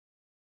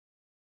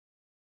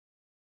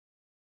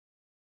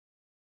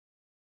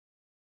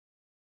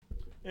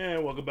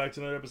And welcome back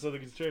to another episode of the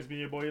Conspiracy. Me,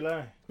 your boy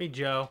Eli, Me,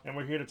 Joe. and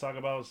we're here to talk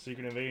about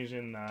Secret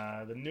Invasion,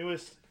 the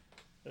newest.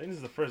 I think this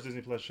is the first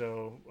Disney Plus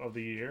show of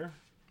the year,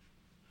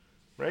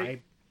 right?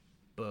 I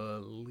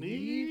believe.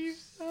 Believe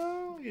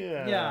so.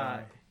 Yeah. Yeah.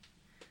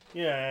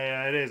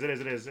 Yeah. It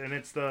is, and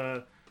it's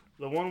the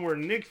one where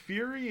Nick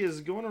Fury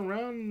is going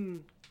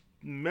around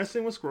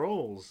messing with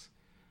scrolls.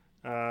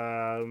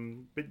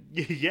 But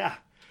yeah.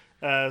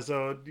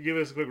 So give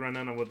us a quick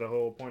rundown of what the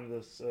whole point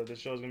of this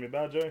show is gonna be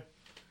about, Joey.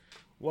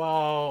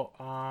 Well,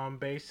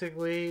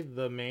 basically,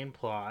 the main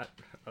plot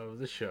of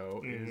the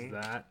show is Mm-hmm.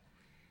 that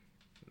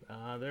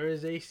there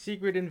is a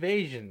secret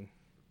invasion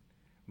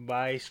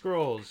by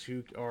skrulls,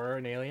 who are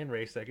an alien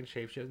race that can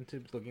shapeshift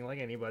into looking like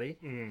anybody.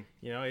 Mm-hmm.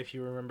 You know, if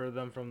you remember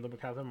them from the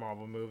Captain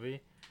Marvel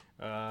movie,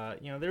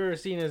 they were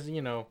seen as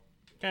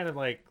kind of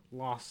like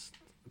lost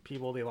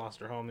people. They lost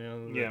their home,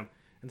 Yeah.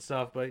 and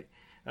stuff. But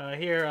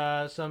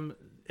here, some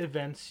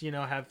events,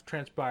 have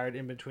transpired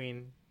in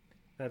between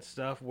that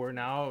stuff where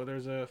now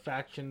there's a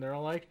faction. They're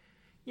all like,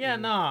 yeah,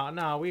 Mm-hmm.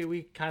 no,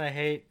 we kind of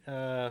hate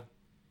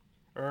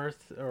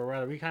Earth, or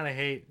rather, we kind of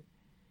hate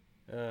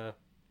uh,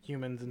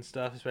 humans and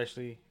stuff,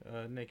 especially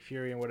Nick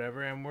Fury and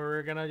whatever, and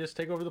we're gonna just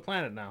take over the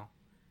planet now.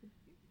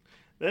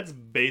 That's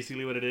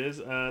basically what it is.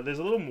 There's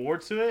a little more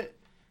to it,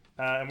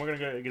 and we're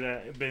gonna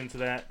get a bit into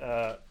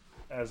that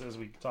as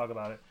we talk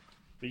about it.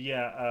 But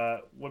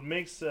yeah, what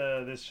makes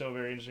this show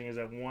very interesting is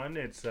that one,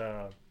 it's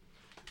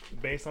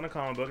based on a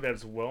comic book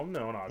that's well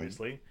known,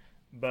 obviously,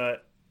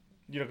 but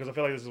because I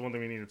feel like this is one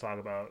thing we need to talk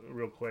about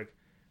real quick.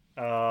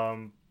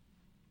 Um,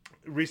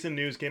 Recent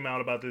news came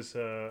out about this.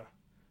 The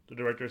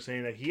director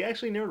saying that he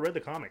actually never read the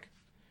comic.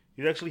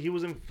 He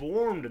was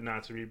informed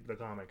not to read the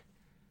comic.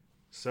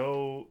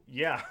 So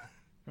yeah,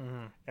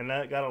 Mm-hmm. and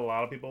that got a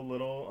lot of people a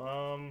little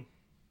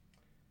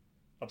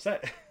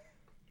upset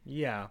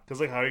Yeah, because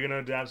like, how are you gonna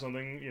adapt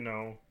something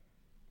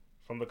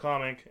from the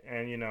comic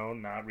and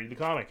not read the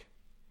comic?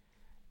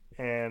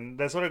 And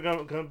that sort of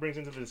kind of brings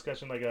into the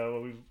discussion like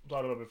what we've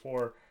talked about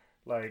before,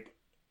 like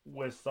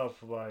with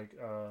stuff like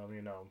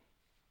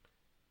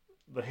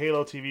the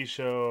Halo TV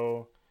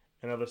show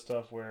and other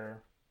stuff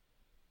where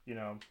you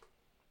know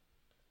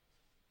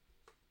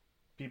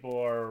people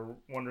are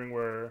wondering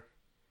where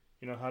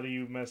how do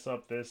you mess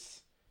up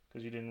this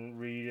because you didn't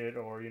read it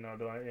or do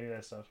any of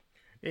that stuff.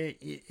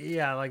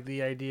 yeah, like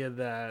the idea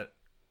that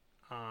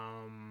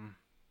um,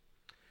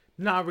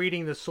 not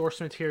reading the source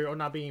material or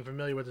not being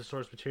familiar with the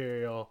source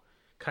material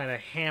kind of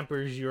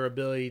hampers your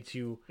ability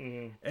to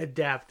Hmm.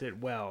 adapt it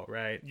well,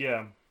 right?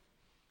 Yeah.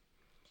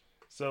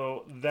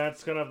 So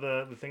that's kind of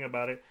the thing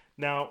about it.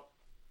 Now,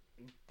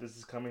 this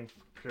is coming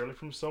purely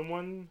from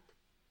someone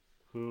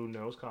who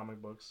knows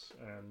comic books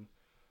and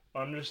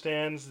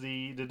understands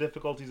the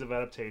difficulties of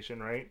adaptation,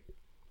 right?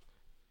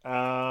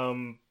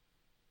 Um,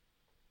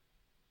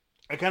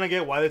 I kind of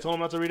get why they told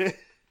him not to read it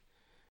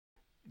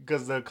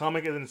because the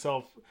comic in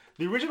itself,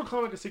 the original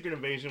comic of Secret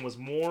Invasion was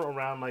more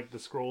around like the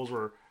scrolls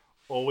were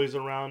always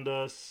around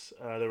us,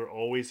 they were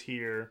always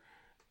here,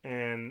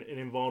 and it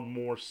involved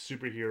more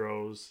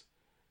superheroes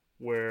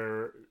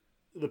where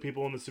the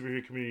people in the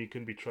superhero community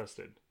couldn't be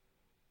trusted.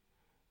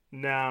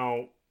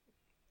 Now,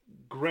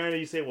 granted,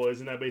 you say, well,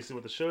 isn't that basically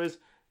what the show is?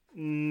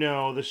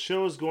 No, the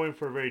show is going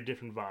for a very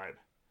different vibe.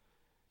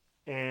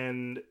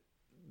 And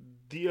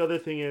the other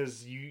thing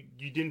is, you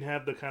didn't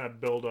have the kind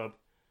of build up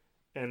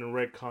and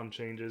retcon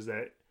changes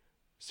that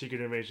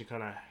Secret Invasion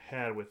kind of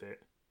had with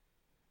it.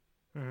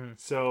 Mm-hmm.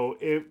 So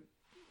it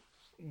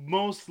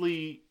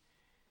mostly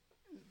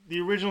the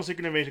original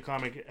Secret Invasion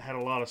comic had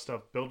a lot of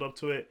stuff built up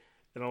to it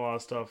and a lot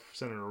of stuff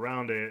centered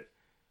around it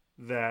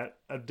that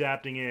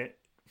adapting it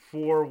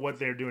for what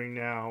they're doing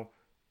now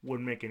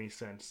wouldn't make any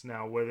sense.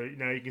 Now, whether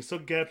now you can still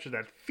capture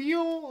that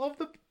feel of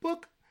the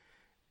book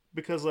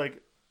because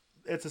like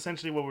it's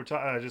essentially what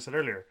I just said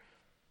earlier.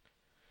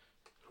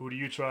 Who do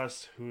you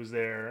trust? Who's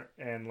there?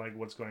 And like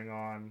what's going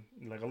on?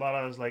 Like a lot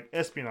of like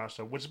espionage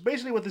stuff, which is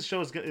basically what this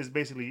show is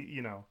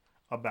basically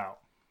about.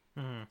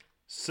 Mm-hmm.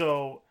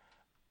 So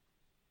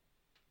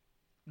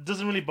it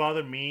doesn't really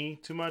bother me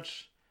too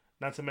much.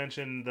 Not to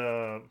mention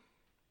the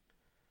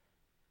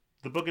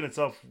book in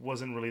itself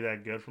wasn't really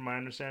that good from my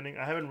understanding.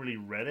 I haven't really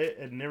read it.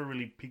 It never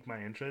really piqued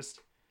my interest.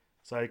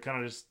 So I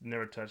kind of just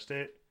never touched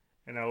it.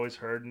 And I always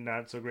heard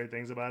not so great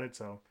things about it.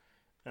 So,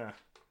 I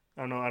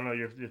don't know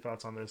your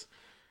thoughts on this.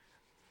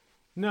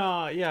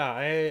 No, yeah.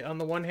 I On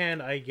the one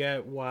hand, I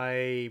get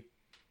why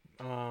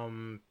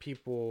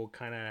people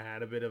kind of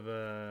had a bit of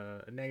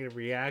a negative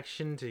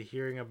reaction to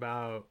hearing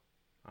about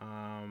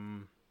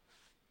um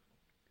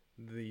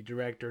the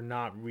director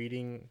not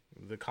reading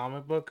the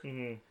comic book.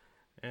 Mm-hmm.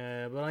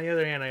 But on the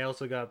other hand, I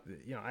also got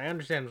I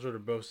understand sort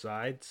of both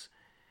sides,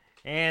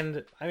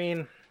 and I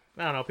mean,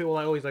 I don't know. People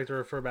always like to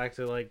refer back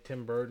to like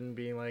Tim Burton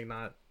being like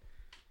not.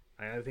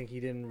 I think he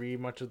didn't read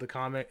much of the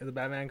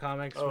Batman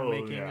comics when Oh,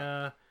 making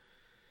yeah.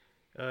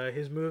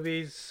 his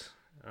movies.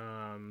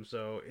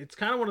 So it's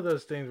kind of one of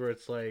those things where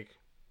it's like,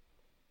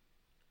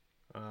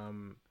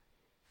 um,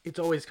 it's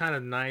always kind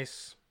of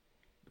nice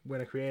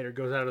when a creator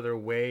goes out of their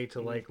way to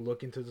Mm. like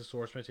look into the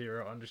source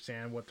material,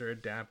 understand what they're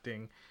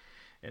adapting,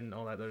 and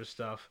all that other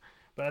stuff.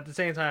 But at the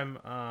same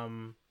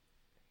time,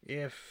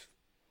 if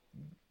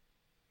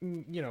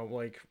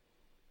like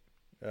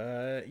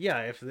yeah,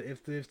 if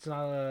it's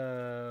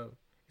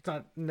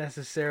not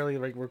necessarily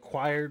like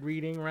required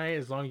reading, right?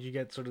 As long as you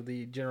get sort of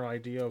the general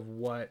idea of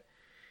what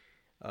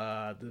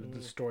the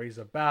Mm. story's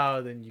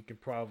about, then you can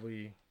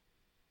probably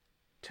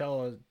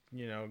tell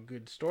a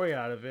good story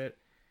out of it.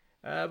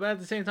 But at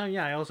the same time,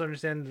 yeah, I also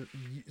understand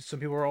some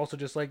people are also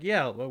just like,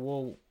 yeah,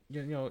 well,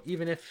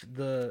 even if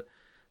the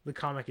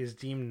comic is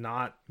deemed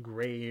not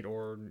great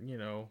or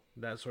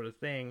that sort of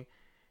thing,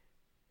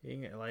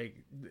 like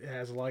it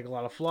has like a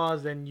lot of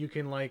flaws, then you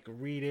can like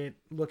read it,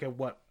 look at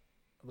what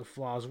the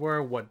flaws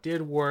were, what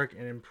did work,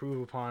 and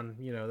improve upon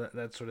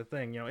that sort of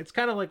thing. It's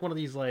kind of like one of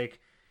these like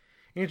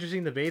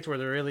interesting debates where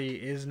there really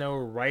is no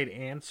right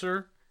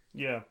answer.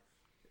 Yeah.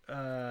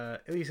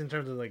 At least in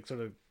terms of like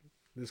sort of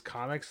this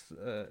comics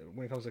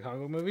when it comes to comic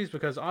book movies,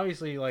 because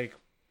obviously like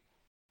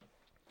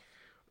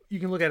you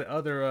can look at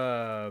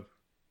other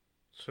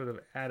sort of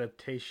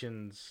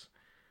adaptations.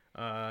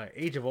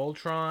 Age of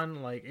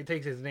Ultron, like it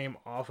takes its name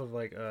off of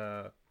like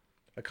a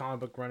comic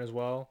book run as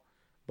well,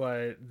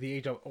 but the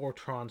Age of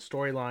Ultron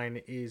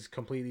storyline is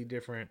completely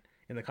different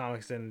in the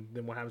comics than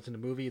what happens in the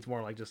movie. It's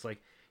more like just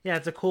like, yeah,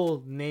 it's a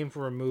cool name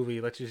for a movie,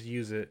 let's just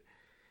use it.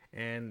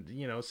 And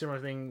similar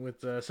thing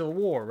with Civil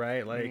War,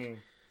 right? Like,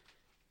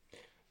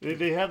 Mm.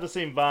 They have the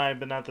same vibe,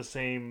 but not the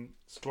same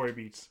story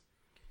beats.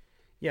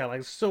 yeah,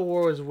 like Civil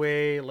War is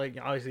way like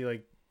obviously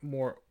like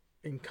more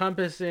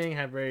encompassing,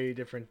 had very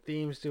different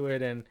themes to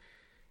it, and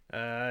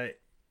uh,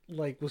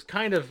 like was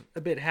kind of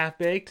a bit half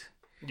baked.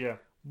 Yeah.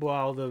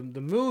 While the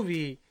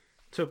movie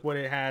took what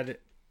it had,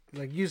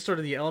 like used sort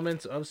of the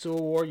elements of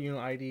Civil War,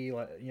 ID,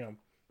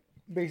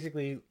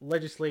 basically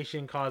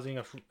legislation causing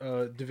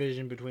a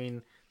division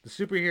between the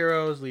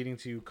superheroes, leading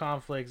to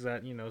conflicts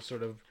that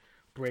sort of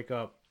break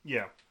up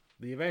Yeah.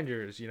 the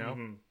Avengers.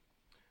 Mm-hmm.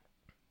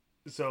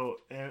 So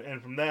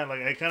and from that,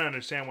 like I kind of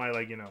understand why,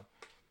 like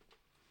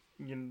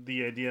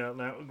the idea.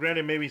 Now,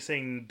 granted, maybe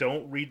saying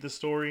don't read the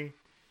story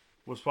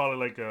was probably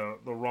like the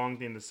wrong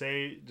thing to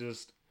say.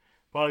 Just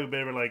probably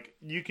better like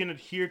you can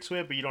adhere to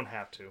it, but you don't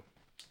have to.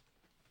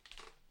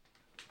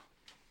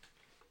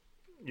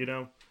 You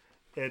know,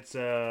 it's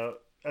I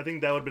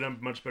think that would have been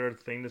a much better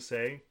thing to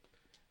say.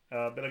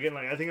 But again,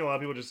 like I think a lot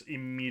of people just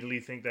immediately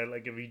think that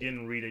like if you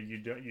didn't read it, you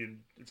don't you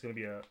it's gonna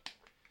be a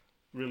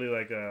really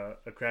like a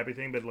crappy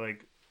thing. But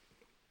like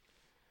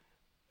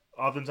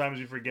oftentimes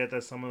you forget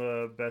that some of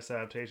the best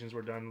adaptations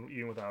were done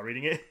even without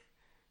reading it,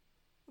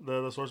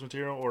 the source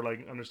material or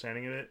like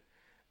understanding of it.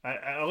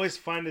 I always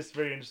find this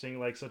very interesting.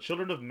 Like so,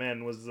 Children of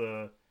Men was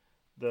the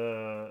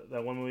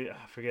that one movie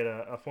I forget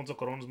Alfonso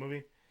Cuarón's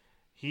movie.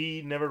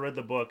 He never read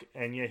the book,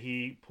 and yet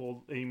he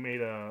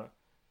made a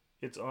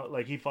it's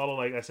like he followed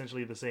like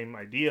essentially the same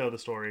idea of the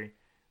story,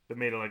 but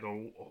made it like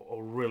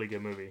a really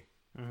good movie.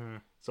 Mm-hmm.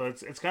 So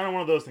it's kind of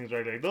one of those things,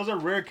 right? Like those are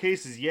rare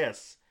cases,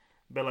 yes,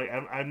 but like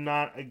I'm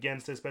not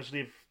against it,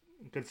 especially if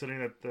considering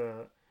that the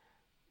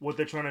what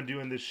they're trying to do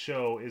in this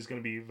show is going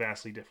to be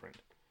vastly different,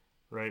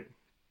 right?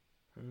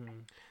 Mm-hmm.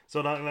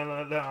 So now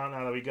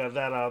that we got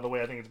that out of the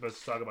way, I think it's best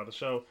to talk about the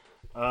show.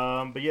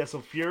 But yeah, so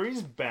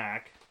Fury's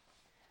back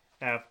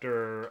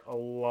after a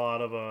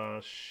lot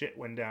of shit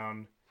went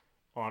down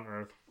on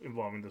Earth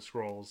involving the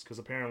Skrulls, because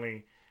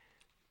apparently,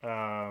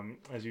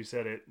 as you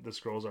said it, the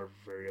Skrulls are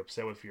very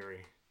upset with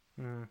Fury.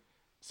 Mm-hmm.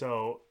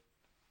 So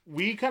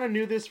we kind of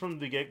knew this from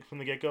the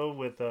get go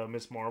with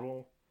Miss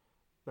Marvel,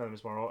 not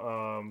Miss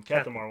Marvel,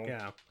 Captain Marvel.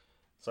 Yeah.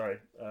 Sorry,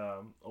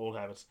 old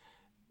habits.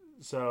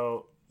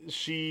 So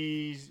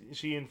she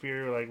and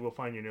Fury were like, "We'll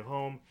find you a new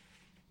home."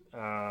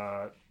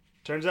 Uh,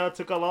 Turns out it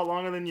took a lot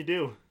longer than you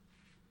do.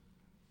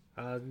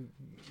 Uh,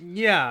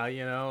 yeah,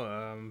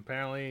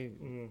 apparently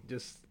Mm,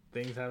 just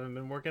things haven't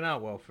been working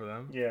out well for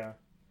them. yeah,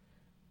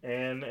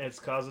 and it's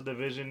caused a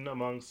division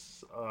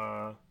amongst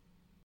the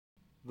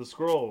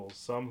Skrulls.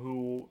 Some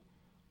who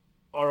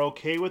are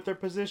okay with their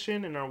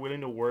position and are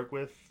willing to work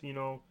with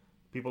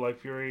people like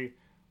Fury,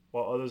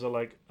 while others are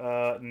like,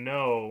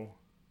 no,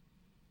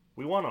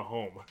 we want a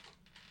home.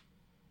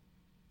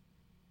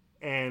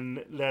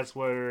 And that's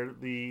where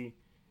the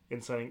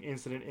inciting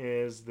incident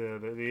is.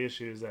 The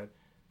issue is that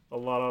a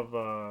lot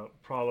of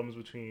problems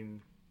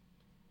between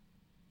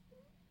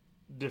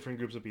different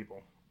groups of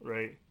people,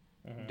 right?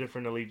 Mm-hmm.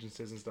 Different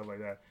allegiances and stuff like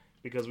that.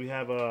 Because we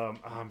have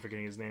I'm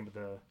forgetting his name, but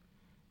the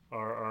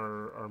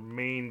our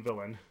main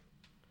villain.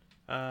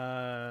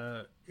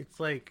 It's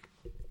like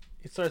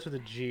it starts with a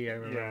G. I Yeah,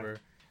 remember.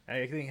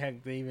 I think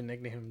heck, they even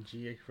nicknamed him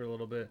G for a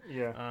little bit.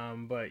 yeah,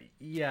 But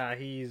yeah,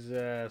 he's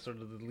sort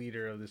of the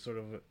leader of this sort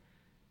of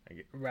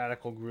like,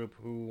 radical group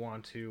who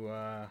want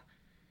to,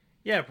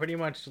 yeah, pretty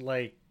much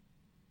like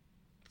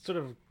sort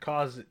of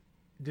cause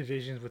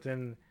divisions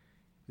within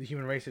the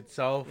human race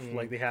itself. mm,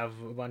 Like they have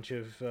a bunch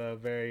of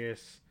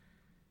various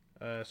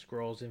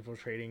scrolls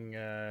infiltrating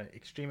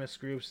extremist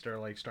groups that are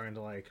like starting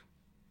to like,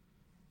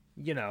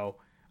 you know,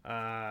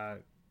 uh,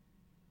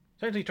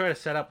 essentially try to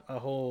set up a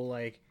whole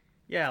like,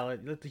 yeah,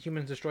 let the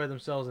humans destroy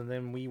themselves, and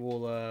then we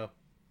will,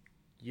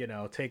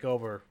 take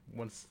over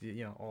once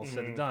all said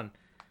and Hmm. done.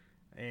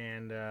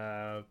 And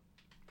then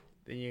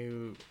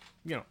you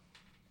know,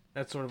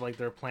 that's sort of like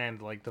their plan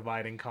to like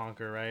divide and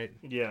conquer, right?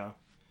 Yeah,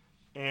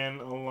 and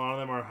a lot of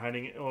them are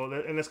hiding. Well,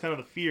 and that's kind of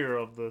the fear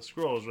of the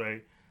scrolls,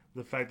 right?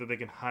 The fact that they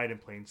can hide in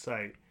plain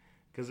sight.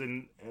 Because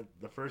in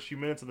the first few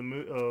minutes of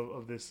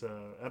of this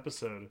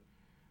episode,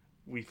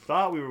 we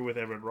thought we were with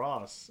Everett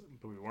Ross,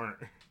 but we weren't.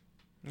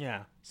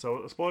 Yeah.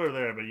 So, a spoiler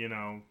there, but you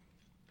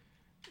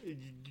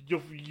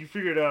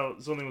figured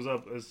out something was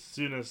up as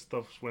soon as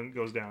stuff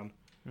goes down,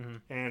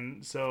 Mm-hmm.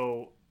 and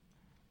so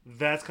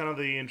that's kind of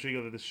the intrigue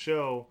of the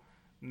show.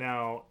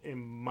 Now, in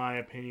my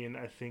opinion,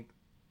 I think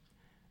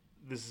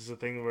this is a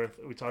thing where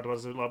we talked about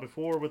this a lot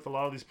before with a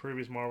lot of these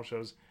previous Marvel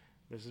shows.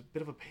 There's a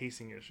bit of a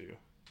pacing issue.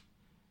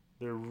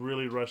 They're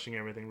really rushing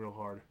everything real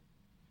hard,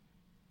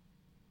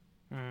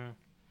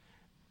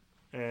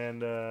 Mm-hmm.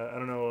 and I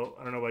don't know.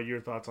 I don't know about your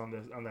thoughts on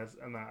this, on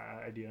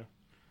that idea.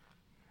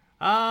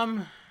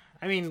 Um,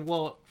 I mean,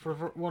 well, for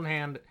one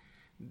hand,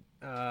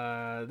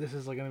 this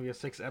is like gonna be a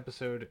 6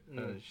 episode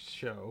Mm.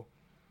 show.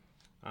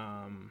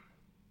 Um,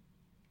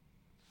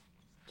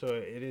 so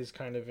it is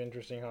kind of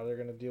interesting how they're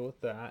gonna deal with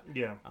that.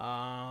 Yeah.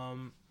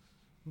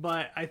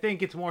 But I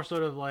think it's more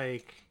sort of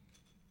like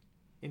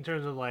in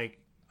terms of like,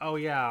 oh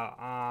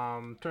yeah,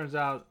 turns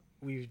out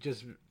we've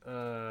just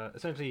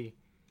essentially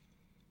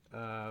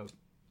uh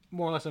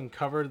more or less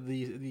uncovered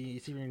the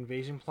Syrian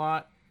invasion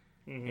plot,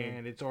 Hmm.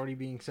 and it's already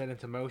being set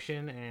into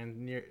motion.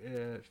 And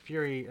near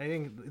Fury, I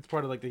think it's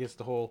part of like I guess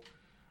the whole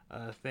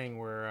thing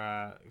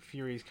where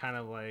Fury's kind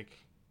of like,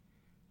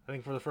 I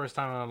think for the first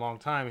time in a long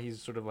time,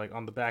 he's sort of like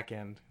on the back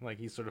end, like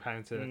he's sort of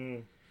having to, Hmm.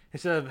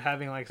 instead of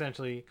having like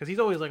essentially, because he's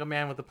always like a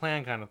man with a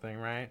plan kind of thing,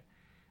 right?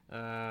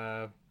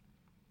 Uh,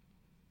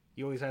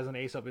 he always has an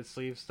ace up his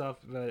sleeve stuff,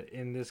 but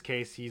in this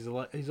case, he's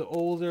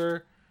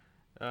older.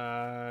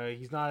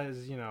 He's not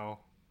as he's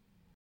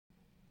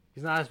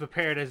not as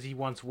prepared as he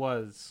once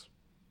was.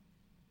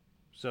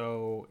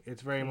 So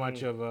it's very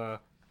much Hmm. of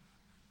a,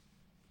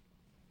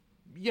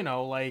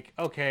 like,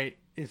 okay,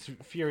 it's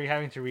Fury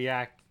having to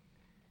react,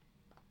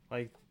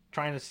 like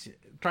trying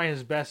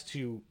his best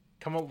to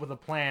come up with a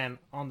plan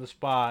on the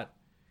spot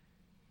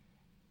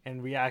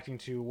and reacting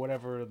to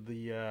whatever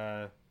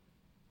the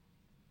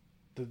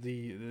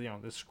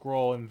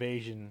scroll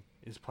invasion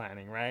is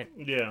planning, right?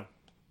 Yeah.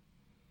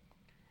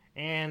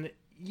 And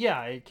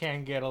yeah, it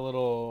can get a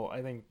little,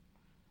 I think,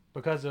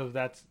 because of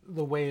that's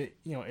the way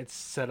it's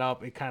set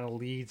up. It kind of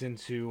leads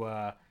into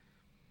a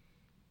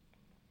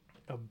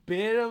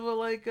bit of a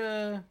like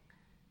a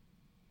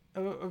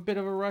bit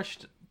of a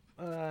rushed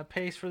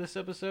pace for this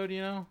episode.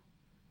 Yeah.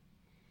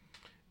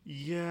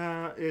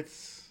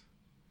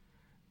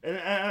 And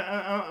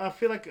I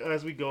feel like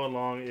as we go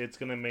along, it's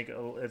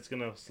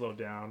gonna slow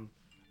down.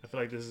 I feel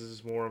like this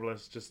is more or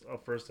less just a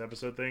first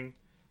episode thing,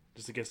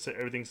 just to get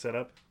everything set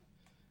up.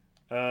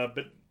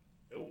 But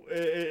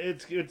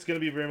it's gonna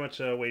be very much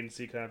a wait and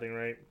see kind of thing,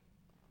 right?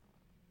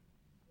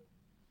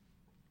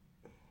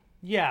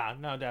 Yeah,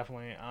 no,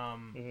 definitely.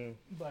 Mm-hmm.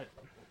 But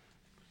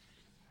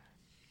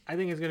I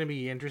think it's gonna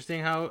be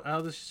interesting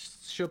how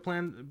this show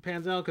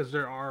pans out, because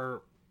I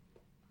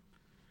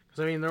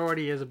mean there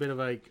already is a bit of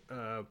like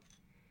a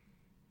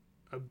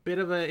bit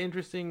of an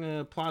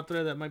interesting plot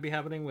thread that might be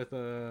happening with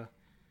War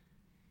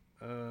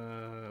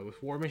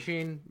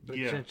Machine, but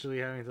Yeah. essentially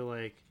having to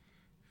like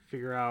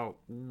figure out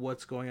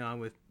what's going on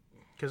with,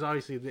 because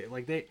obviously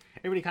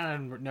everybody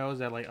kind of knows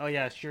that, like, oh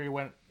yeah, Fury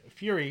went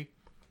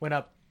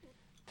up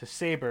to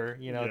Saber,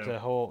 Yeah. to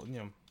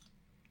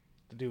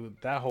do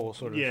that whole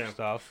sort of Yeah.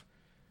 stuff,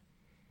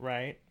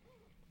 right?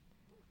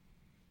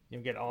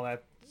 Get all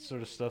that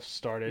sort of stuff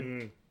started.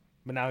 Mm-hmm.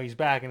 But now he's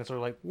back, and it's sort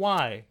of like,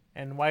 why?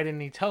 And why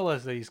didn't he tell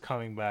us that he's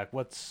coming back?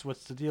 What's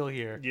the deal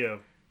here? Yeah.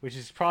 Which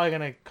is probably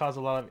gonna cause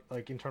a lot of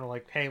like internal,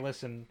 like, hey,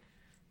 listen,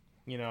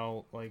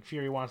 like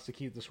Fury wants to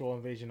keep the scroll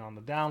invasion on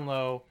the down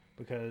low,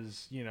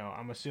 because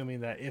I'm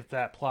assuming that if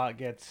that plot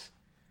gets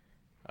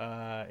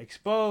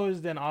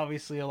exposed, then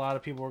obviously a lot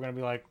of people are gonna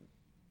be like,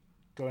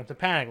 go into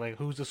panic, like,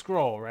 who's the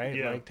scroll, right?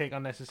 Yeah. Like, take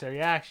unnecessary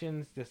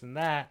actions, this and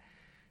that.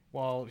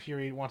 While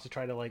Fury wants to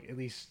try to like at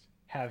least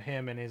have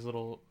him and his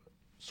little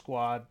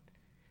squad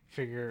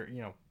figure,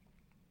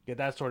 get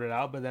that sorted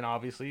out. But then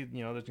obviously,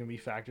 there's gonna be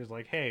factors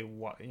like, hey,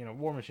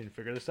 War Machine,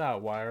 figure this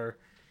out. Why are,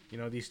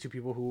 these two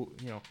people who,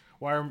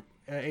 why are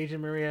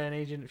Agent Maria and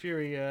Agent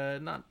Fury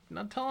not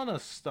telling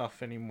us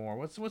stuff anymore?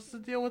 What's the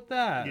deal with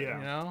that?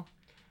 Yeah.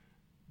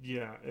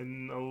 Yeah.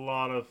 And a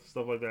lot of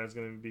stuff like that is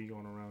gonna be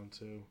going around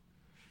too.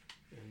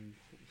 And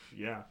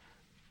yeah.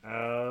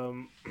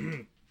 Um.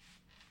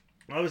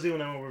 Obviously, when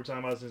we were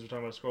talking about, since we're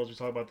talking about scrolls, we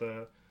talked about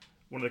the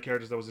one of the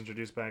characters that was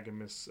introduced back in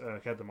Miss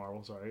Captain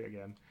Marvel. Sorry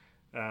again.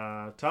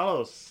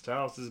 Talos.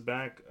 Talos is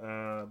back,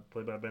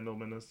 played by Ben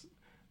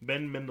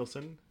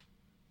Mendelsohn,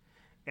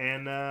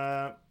 and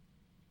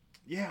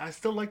yeah, I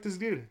still like this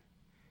dude.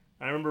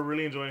 I remember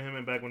really enjoying him,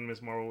 and back when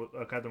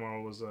Captain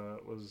Marvel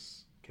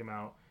was came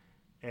out,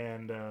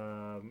 and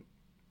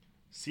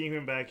seeing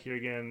him back here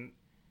again,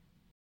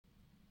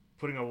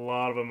 putting a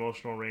lot of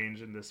emotional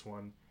range in this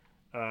one.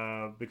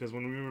 Because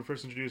when we were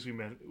first introduced,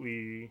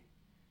 we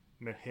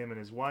met him and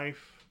his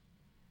wife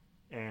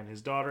and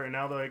his daughter, and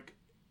now like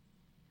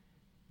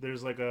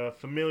there's like a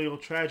familial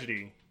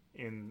tragedy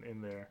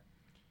in there,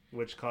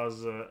 which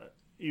causes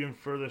even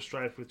further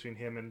strife between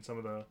him and some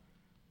of the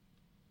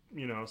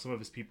some of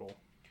his people.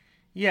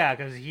 Yeah,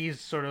 because he's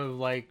sort of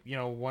like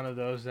one of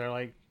those that are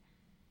like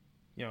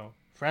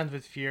friends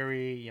with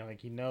Fury. Like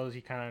he knows,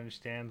 he kind of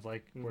understands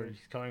like where Mm-hmm.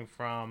 he's coming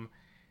from,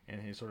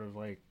 and he's sort of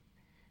like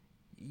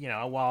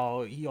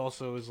while he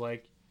also is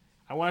like,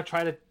 I want to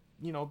try to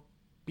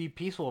be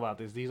peaceful about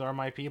this. These are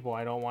my people.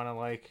 I don't want to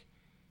like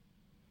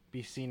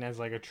be seen as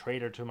like a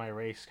traitor to my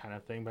race kind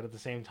of thing. But at the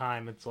same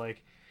time, it's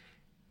like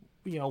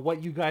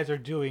what you guys are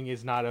doing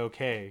is not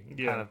okay kind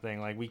Yeah, of thing.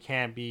 Like we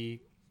can't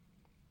be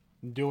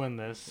doing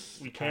this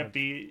we kind can't of.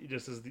 be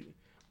just as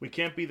we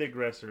can't be the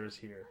aggressors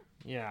here,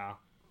 Yeah.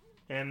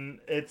 and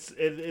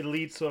it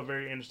leads to a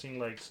very interesting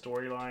like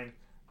storyline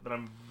that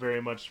I'm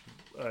very much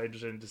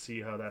interested in to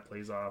see how that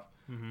plays off,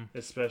 Mm-hmm.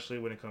 especially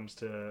when it comes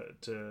to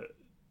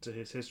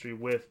his history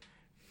with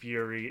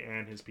Fury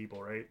and his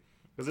people, right?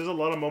 Because there's a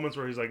lot of moments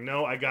where he's like,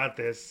 "No, I got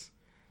this.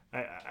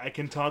 I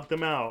can talk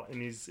them out,"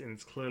 and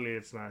it's clearly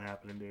it's not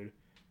happening, dude.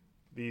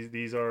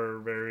 These are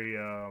very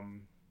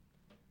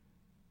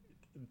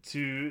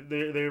to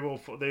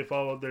they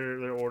follow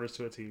their orders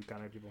to a T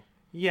kind of people.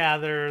 Yeah,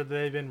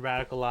 they've been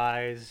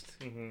radicalized.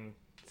 Mm-hmm.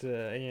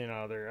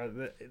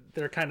 To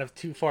they're kind of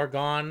too far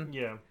gone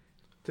Yeah.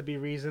 to be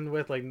reasoned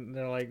with. Like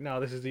they're like, no,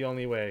 this is the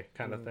only way,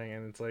 kind of Mm-hmm. thing.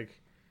 And it's like,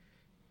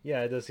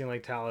 yeah, it does seem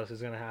like Talos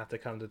is gonna have to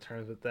come to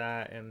terms with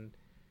that, and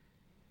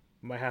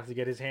might have to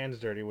get his hands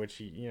dirty, which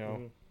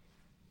Mm-hmm.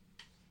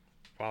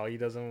 while he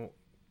doesn't,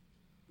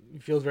 he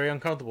feels very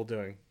uncomfortable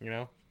doing.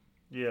 Yeah.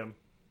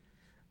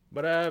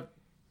 But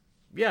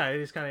yeah, it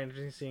is kind of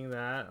interesting seeing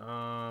that.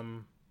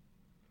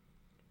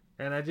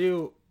 And I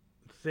do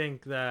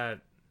think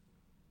that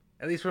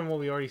at least from what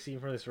we already seen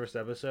from this first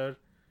episode,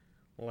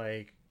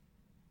 like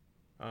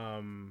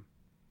um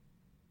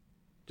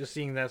just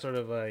seeing that sort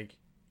of like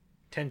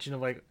tension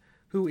of like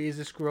who is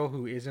a scroll,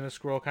 who isn't a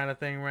scroll kind of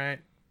thing, right?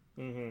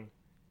 Mm-hmm.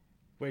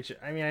 Which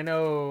I mean, I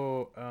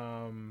know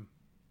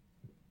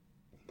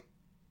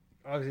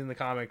obviously in the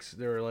comics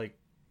there were like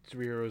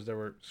superheroes that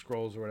were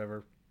scrolls or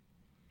whatever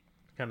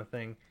kind of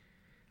thing.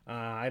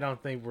 I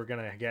don't think we're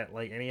gonna get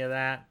like any of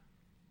that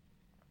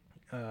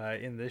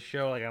in this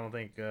show. Like I don't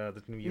think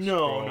there's gonna be a No,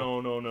 scroll.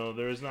 no, no, no.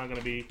 There is not going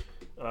to be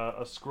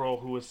a scroll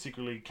who is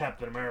secretly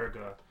Captain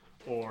America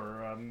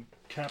or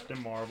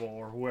Captain Marvel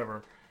or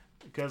whoever,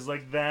 because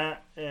like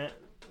that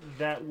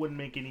wouldn't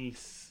make any.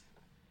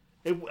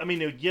 I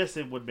mean, yes,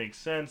 it would make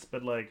sense,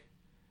 but like,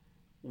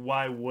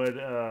 why would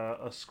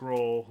a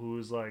scroll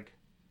who's like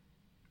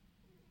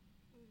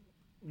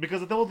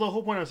because the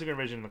whole point of Secret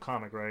Invasion in the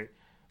comic, right,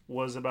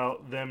 was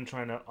about them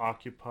trying to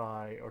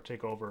occupy or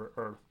take over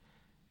Earth.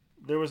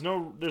 There's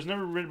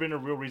never really been a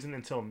real reason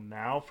until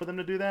now for them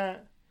to do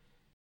that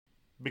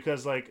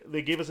because like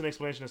they gave us an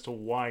explanation as to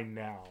why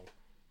now,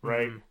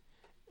 right?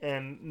 Mm-hmm.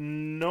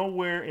 And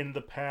nowhere in the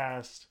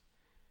past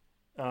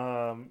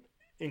um,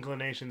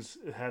 inclinations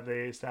have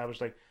they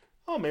established like,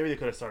 oh, maybe they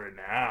could have started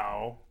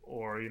now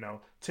or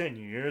 10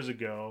 years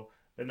ago.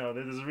 But no,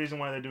 there's a reason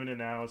why they're doing it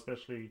now,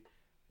 especially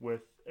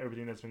with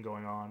everything that's been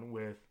going on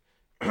with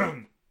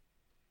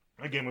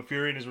again with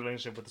Fury and his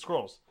relationship with the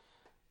Skrulls.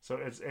 So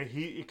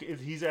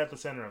he's at the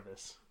center of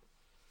this.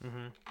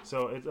 Mm-hmm.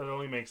 So it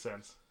only makes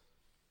sense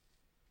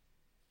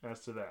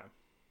as to that.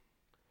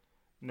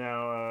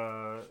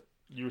 Now,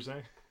 you were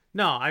saying?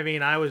 No, I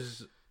mean I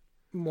was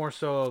more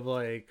so of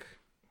like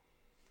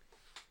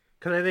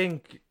because I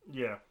think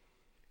Yeah,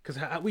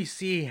 because we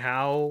see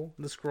how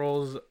the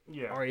scrolls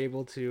yeah, are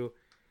able to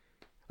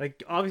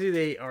like obviously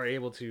they are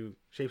able to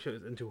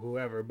shapeshift into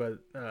whoever, but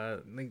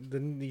like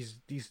these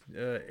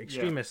yeah.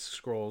 extremist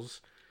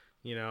scrolls,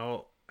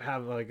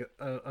 have like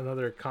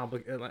another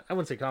complicated. I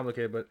wouldn't say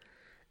complicated, but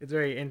it's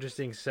very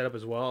interesting setup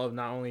as well of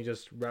not only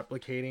just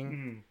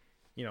replicating,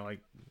 Mm, like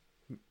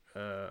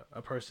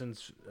a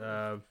person's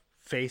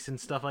face and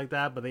stuff like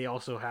that, but they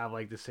also have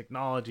like this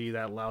technology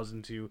that allows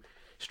them to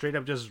straight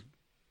up just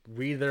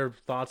read their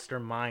thoughts, their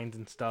minds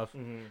and stuff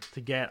mm,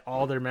 to get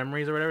all their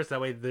memories or whatever. So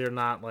that way they're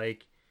not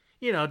like,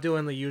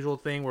 doing the usual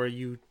thing where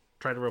you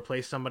try to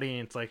replace somebody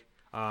and it's like,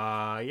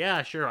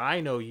 yeah, sure,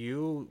 I know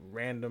you,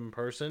 random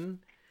person.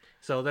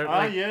 So they're ah,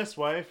 like, yes,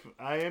 wife.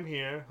 I am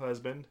here,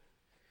 husband.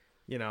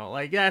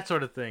 like that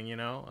sort of thing.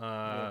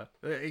 Yeah,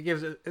 It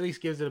gives it at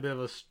least gives it a bit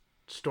of a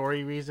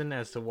story reason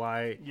as to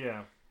why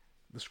yeah.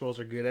 the scrolls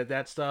are good at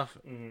that stuff.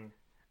 Mm.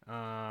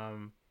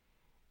 Um,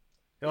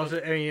 It,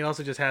 it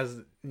also just has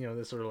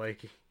this sort of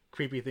like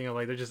creepy thing of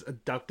like they're just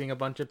abducting a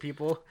bunch of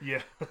people,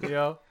 yeah. you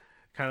know,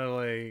 kind of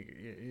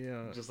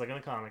like Just like in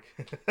a comic.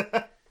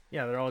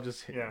 yeah, they're all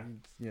just Yeah.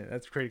 yeah,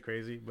 that's pretty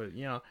crazy, but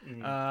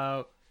Mm.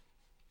 uh,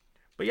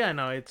 but yeah,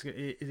 no, it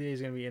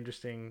is gonna be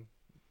interesting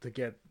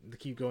to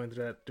keep going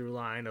through that through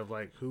line of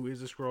like who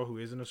is a scroll, who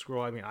isn't a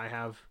scroll. I mean, I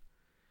have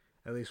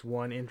at least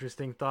one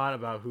interesting thought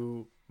about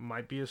who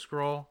might be a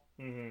scroll.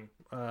 Mm-hmm.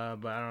 But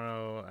I don't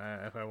know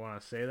if I want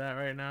to say that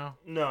right now.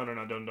 No, no,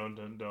 no, don't.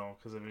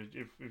 Because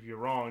if you're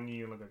wrong,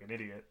 you look like an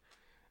idiot,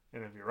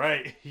 and if you're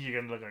right, you're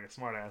gonna look like a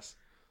smartass.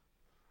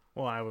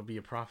 Well, I would be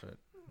a prophet,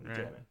 Damn right?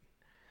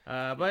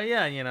 it. But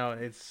yeah,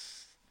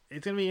 it's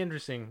gonna be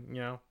interesting.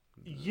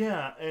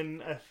 Yeah,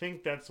 and I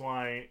think that's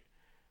why.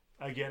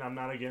 Again, I'm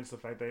not against the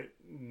fact that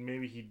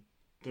maybe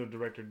the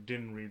director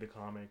didn't read the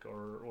comic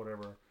or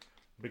whatever,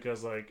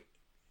 because like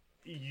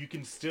you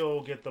can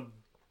still get the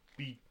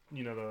beat,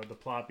 the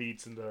plot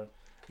beats and the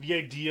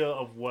idea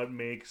of what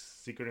makes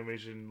Secret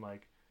Invasion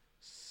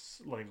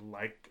very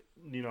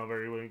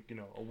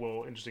a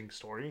well interesting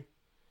story.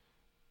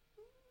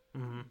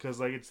 Mm-hmm. Because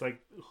like it's like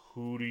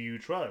who do you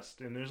trust?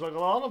 And there's like a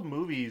lot of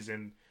movies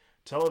and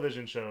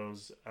television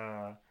shows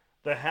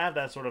that have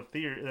that sort of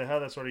theory, that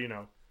have that sort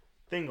of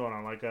thing going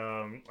on. Like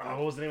what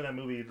was the name of that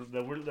movie?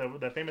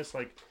 That famous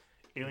like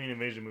alien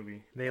invasion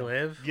movie. They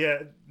Live. Yeah,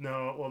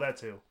 no, well that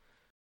too.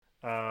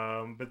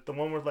 But the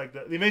one with like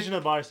the invasion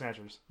of the body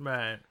snatchers.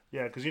 Right.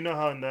 Yeah, because you know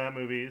how in that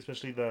movie,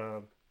 especially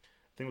I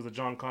think it was the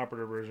John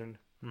Carpenter version.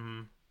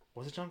 Mm-hmm.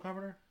 Was it John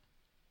Carpenter?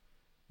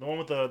 The one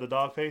with the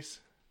dog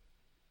face,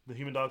 the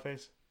human dog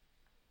face.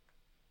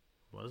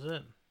 Was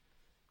it?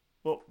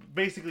 Well,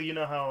 basically, you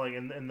know how like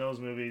in those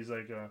movies,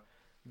 like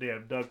they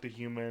abduct the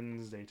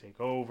humans, they take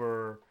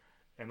over,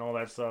 and all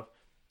that stuff.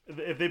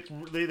 If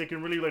they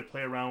can really like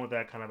play around with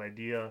that kind of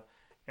idea,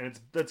 and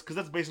that's because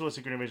that's basically what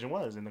Secret Invasion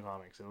was in the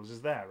comics. It was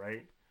just that,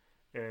 right?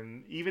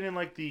 And even in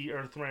like the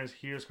Earthrise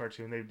Heroes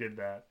cartoon, they did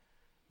that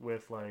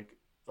with like,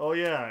 oh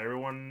yeah,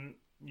 everyone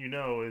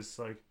is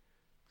like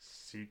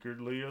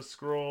secretly a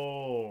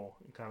scroll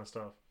kind of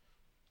stuff,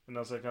 and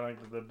that's like kind of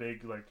like the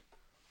big like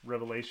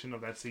revelation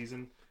of that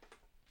season.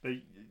 But,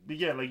 but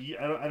yeah, like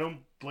I don't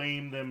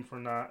blame them for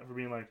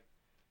being like,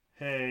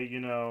 hey,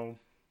 you don't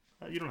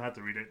have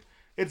to read it.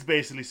 It's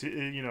basically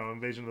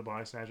Invasion of the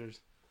Body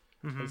Snatchers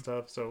Mm-hmm. and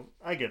stuff. So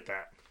I get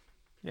that.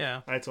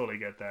 Yeah. I totally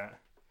get that.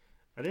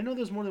 I didn't know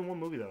there's more than one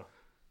movie though.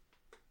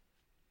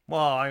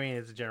 Well, I mean,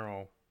 it's a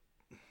general,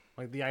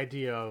 like the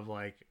idea of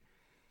like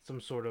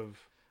some sort of.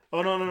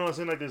 Oh no! I'm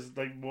saying like there's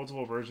like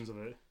multiple versions of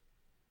it.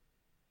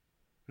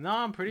 No,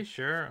 I'm pretty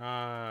sure.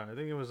 I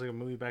think it was like a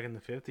movie back in the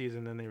 '50s,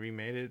 and then they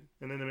remade it.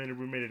 And then they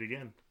remade it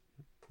again.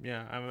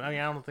 Yeah, I mean,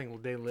 I don't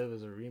think They Live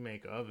is a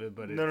remake of it,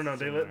 but No, it's no, no.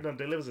 similar.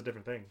 They live is a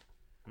different thing.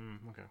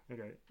 Okay.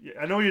 Okay, yeah,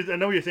 I know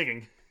what you're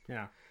thinking.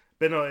 Yeah.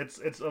 But no, it's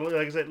like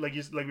I said, like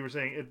we were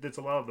saying, it's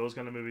a lot of those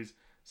kind of movies.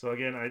 So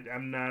again,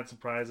 I'm not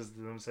surprised as to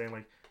them saying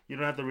like you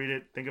don't have to read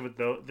it. Think of it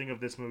though. Think of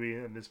this movie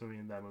and this movie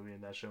and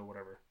that show,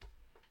 whatever.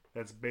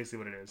 That's basically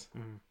what it is.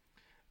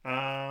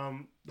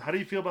 Mm-hmm. How do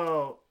you feel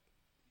about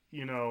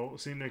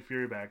seeing Nick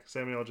Fury back,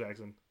 Samuel L.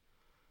 Jackson?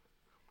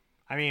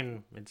 I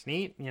mean, it's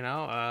neat,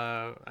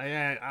 I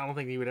don't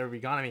think he would ever be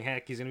gone. I mean,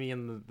 heck, he's gonna be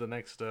in the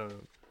next the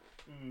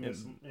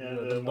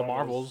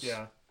Marvels.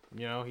 Yeah,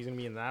 He's gonna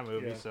be in that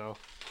movie. Yeah. So,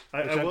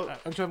 I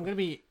so I'm gonna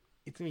be.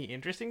 It's gonna be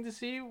interesting to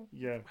see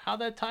yeah. how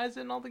that ties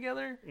in all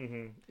together.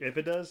 If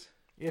it does,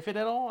 If it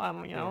at all, I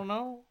don't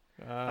know.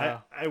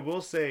 I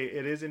will say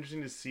it is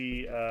interesting to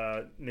see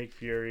Nick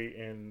Fury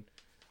in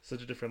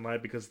such a different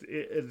light because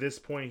at this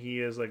point he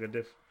is like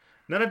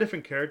not a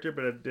different character,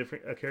 but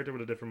a character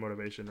with a different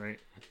motivation, right?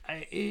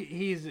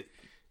 He's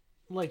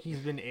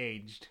been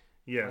aged.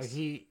 Yes.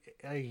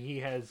 Like he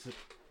has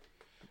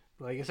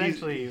like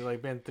essentially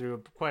like been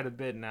through quite a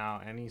bit now,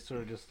 and he's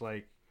sort of just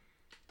like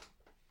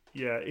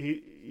yeah.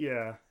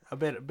 a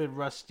bit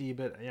rusty,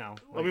 but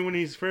I mean, when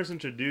he's first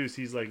introduced,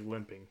 he's like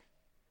limping,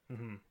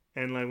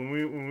 and like when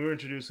we were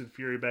introduced with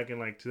Fury back in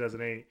like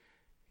 2008,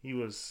 he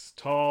was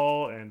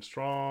tall and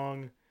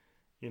strong,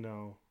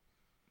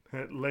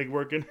 leg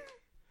working.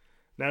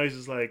 Now he's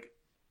just like,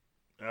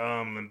 oh,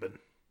 I'm limping,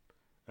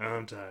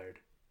 I'm tired,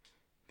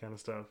 kind of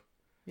stuff.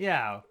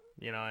 Yeah,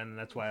 and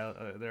that's why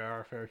there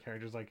are favorite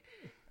characters. Like,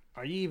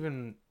 are you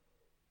even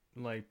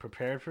like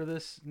prepared for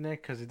this,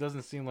 Nick? Because it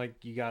doesn't seem like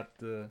you got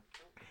the,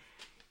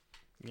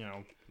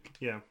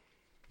 yeah,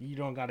 you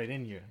don't got it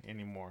in you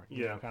anymore.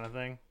 You know, kind of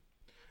thing.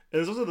 And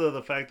there's also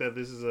the fact that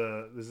this is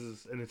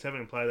and it's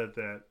heavily implied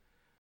that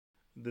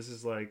this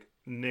is like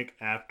Nick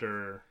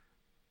after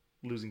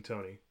losing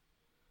Tony.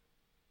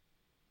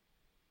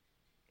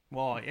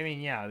 Well, I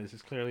mean, yeah, this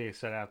is clearly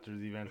set after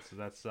the events of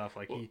that stuff.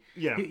 Like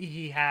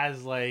he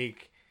has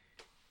like.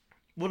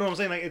 Well, no, I'm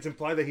saying like it's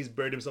implied that he's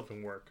buried himself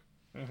in work.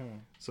 Mm-hmm.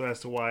 So as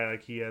to why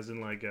like he hasn't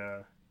like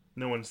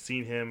no one's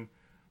seen him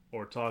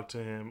or talked to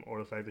him, or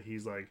the fact that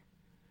he's like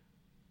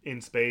in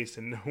space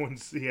and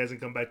he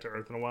hasn't come back to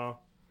Earth in a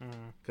while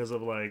because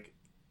of like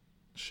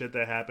shit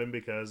that happened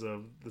because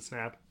of the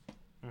snap.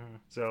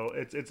 So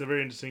it's a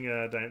very interesting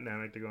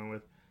dynamic to go in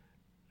with.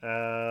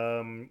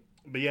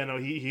 But yeah, no,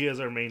 he is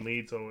our main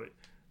lead, so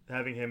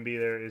having him be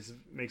there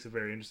makes it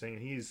very interesting.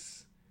 And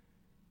he's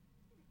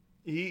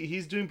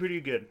doing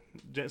pretty good.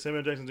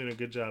 Samuel Jackson's doing a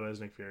good job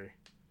as Nick Fury.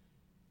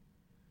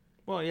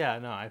 Well, yeah,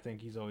 no, I think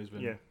he's always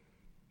been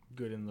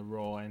good in the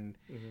role, and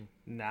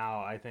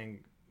now I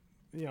think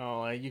you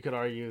know, like you could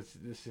argue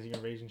this Secret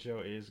Invasion show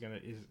is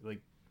like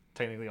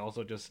technically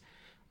also just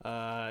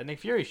Nick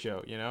Fury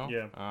show, you know,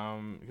 Yeah.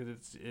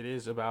 because it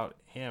is about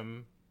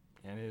him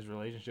and his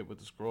relationship with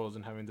the Skrulls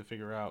and having to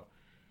figure out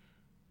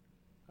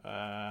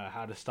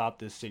how to stop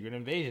this secret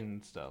invasion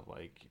and stuff.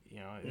 Like, you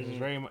know, this is Hmm.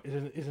 very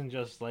isn't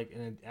just like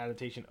an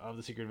adaptation of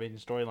the secret invasion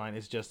storyline.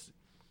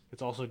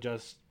 It's also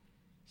just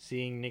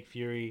seeing Nick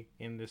Fury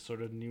in this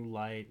sort of new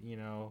light, you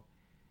know,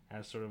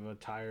 as sort of a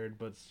tired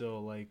but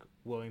still like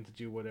willing to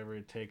do whatever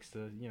it takes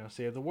to, you know,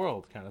 save the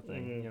world kind of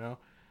thing, Hmm. you know.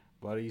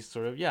 But he's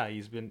sort of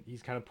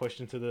he's kind of pushed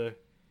into the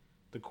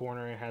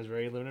corner and has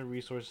very limited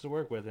resources to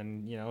work with,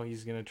 and you know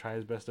he's gonna try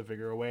his best to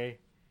figure a way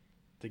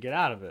to get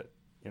out of it,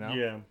 you know.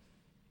 Yeah.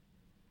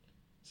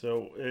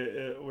 So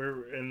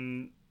we're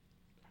in.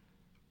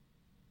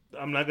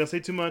 I'm not gonna say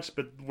too much,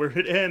 but where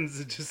it ends,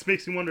 it just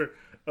makes me wonder.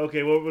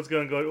 Okay, what's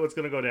gonna go? What's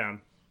gonna go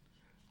down?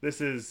 This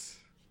is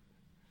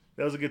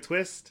that was a good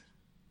twist.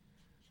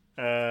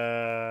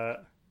 Uh,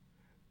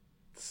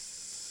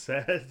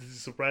 sad,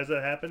 surprised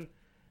that happened.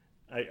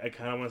 I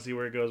kind of want to see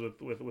where it goes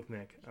with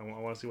Nick. I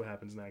want to see what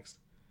happens next.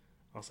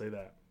 I'll say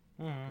that.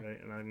 Mm-hmm. Right,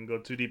 and I can go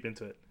too deep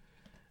into it.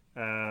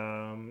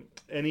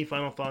 Any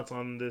final thoughts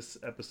on this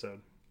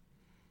episode?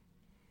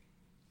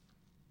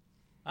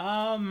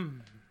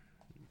 Um,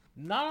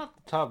 Not off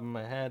the top of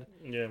my head.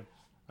 Yeah.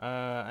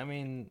 I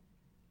mean,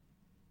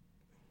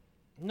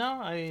 no,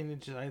 I mean,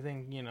 I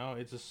think you know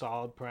it's a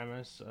solid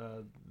premise.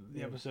 The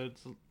Yeah.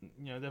 episode's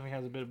you know definitely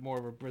has a bit more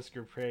of a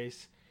brisker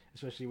pace,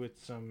 especially with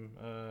some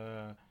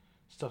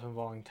stuff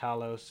involving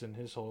Talos and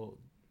his whole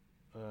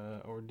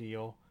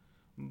ordeal.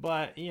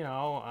 But you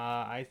know,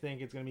 I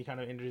think it's gonna be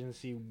kind of interesting to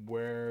see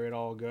where it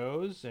all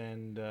goes,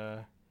 and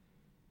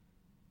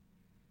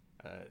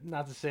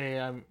not to say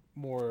I'm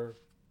more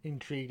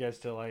intrigued as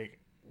to like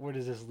where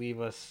does this leave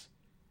us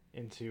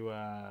into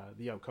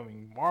the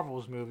upcoming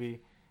Marvels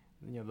movie,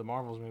 you know, the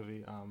Marvels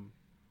movie.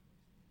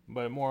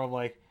 But more of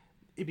like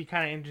it'd be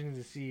kind of interesting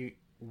to see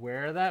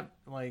where that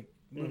like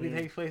movie Mm-hmm.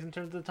 takes place in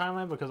terms of the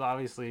timeline, because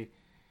obviously,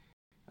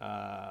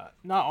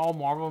 not all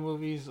Marvel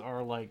movies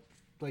are like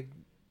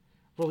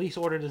release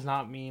order does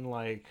not mean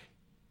like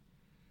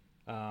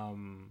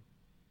um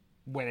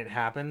when it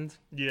happened,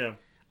 Yeah.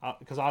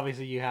 because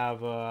obviously you have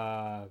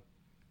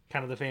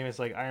kind of the famous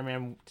like Iron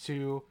Man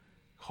 2,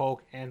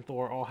 Hulk, and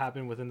Thor all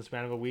happened within the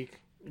span of a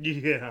week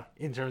Yeah.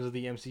 in terms of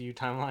the MCU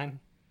timeline,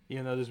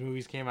 even though those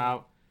movies came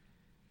out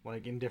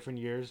like in different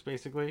years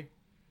basically.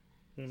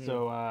 Mm-hmm.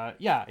 So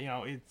yeah, you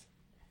know, it's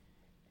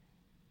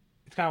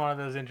kind of one of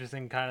those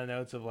interesting kind of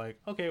notes of like,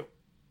 okay,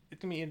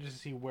 it's gonna be interesting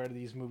to see where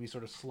these movies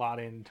sort of slot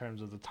in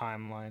terms of the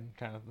timeline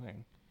kind of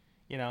thing,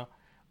 you know.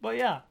 But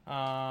yeah,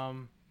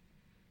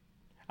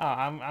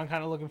 I'm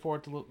kind of looking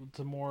forward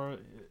to more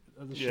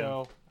of the Yeah.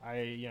 show.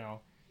 You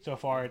know, so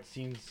far it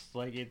seems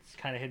like it's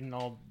kind of hitting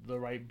all the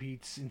right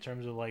beats in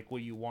terms of like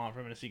what you want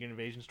from a Secret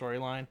Invasion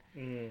storyline.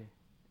 Mm-hmm.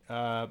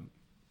 Uh,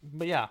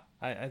 but yeah,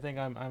 I think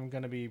I'm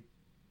gonna be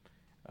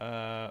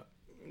uh,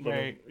 Looking.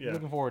 very Yeah.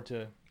 looking forward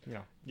to, you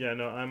know. Yeah.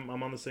 No, I'm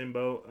on the same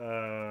boat.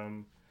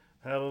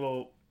 Had a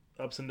little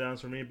ups and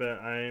downs for me, but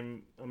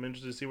I'm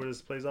interested to see where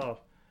this plays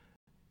off.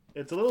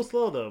 It's a little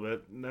slow though,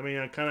 but I mean,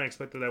 I kind of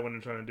expected that when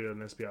they're trying to do an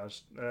what's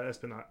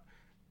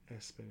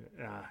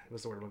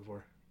the word I'm looking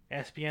for?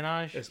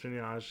 Espionage.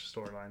 Espionage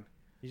storyline.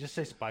 You just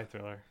say spy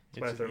thriller.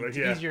 Spy thriller, It's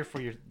yeah. easier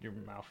for your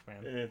mouth,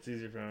 man. It's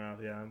easier for my mouth,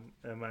 yeah.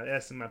 And my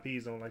S and my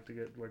P's don't like to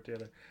get work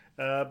together.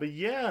 But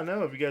yeah,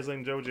 no, if you guys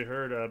enjoyed what you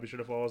heard, be sure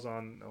to follow us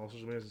on all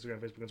social media, Instagram,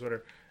 Facebook, and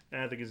Twitter.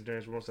 And I think it's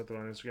we're most active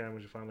on Instagram,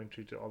 which you find link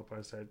tree to all the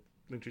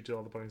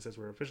podcast sites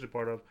we're officially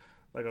part of,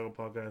 like Google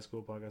Podcast,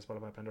 Google Podcast,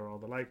 Spotify, Pandora, all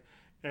the like.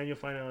 And you'll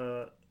find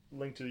a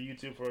link to the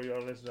YouTube for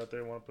y'all listeners out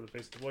there who want to put a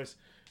face to the voice.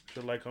 Be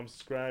sure to like, comment,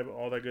 subscribe,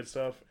 all that good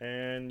stuff.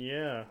 And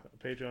yeah,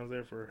 Patreon's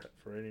there for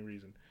any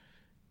reason.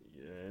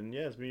 And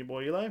yeah, it's me, your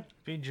boy Eli.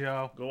 Be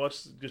Joe. Go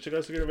check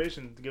out Secret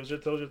Innovation. Give us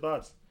tell us your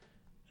thoughts.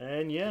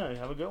 And yeah,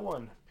 have a good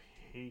one.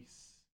 Peace.